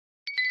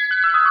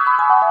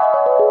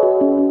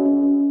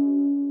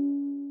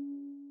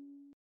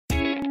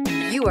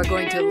You are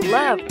going to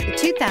love the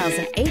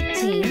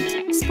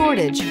 2018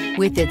 Sportage.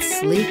 With its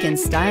sleek and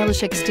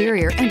stylish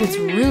exterior and its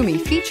roomy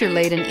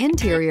feature-laden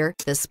interior,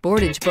 the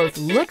Sportage both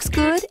looks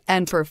good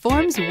and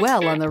performs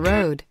well on the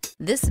road.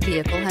 This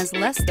vehicle has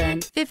less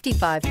than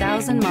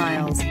 55,000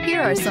 miles.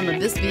 Here are some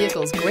of this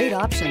vehicle's great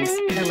options: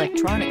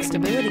 electronic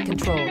stability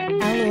control,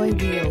 alloy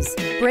wheels,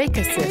 brake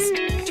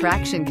assist,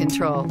 traction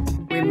control,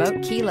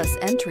 remote keyless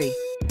entry,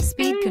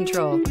 speed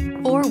control,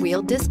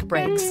 four-wheel disc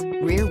brakes,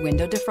 rear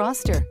window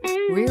defroster,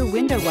 rear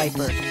window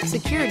wiper,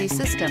 security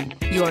system.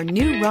 Your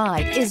new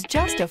ride is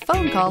just a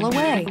phone call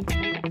away.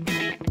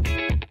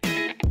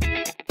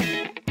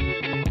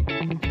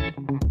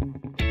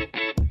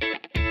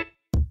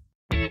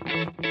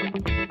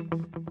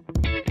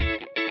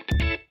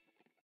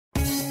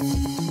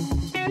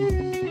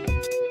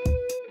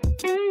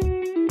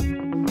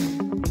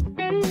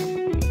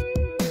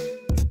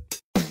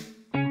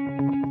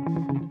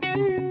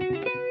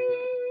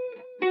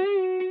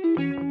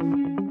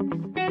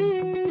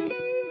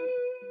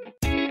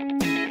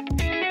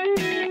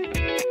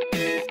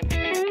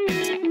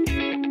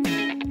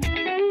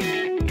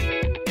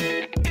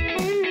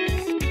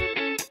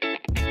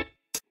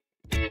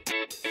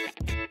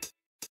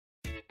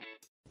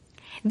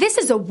 This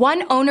is a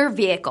one-owner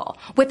vehicle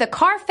with a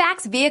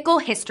Carfax Vehicle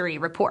History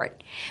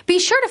Report. Be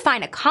sure to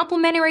find a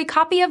complimentary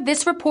copy of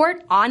this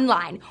report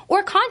online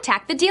or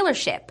contact the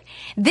dealership.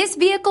 This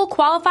vehicle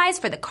qualifies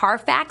for the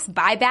Carfax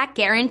Buyback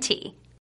Guarantee.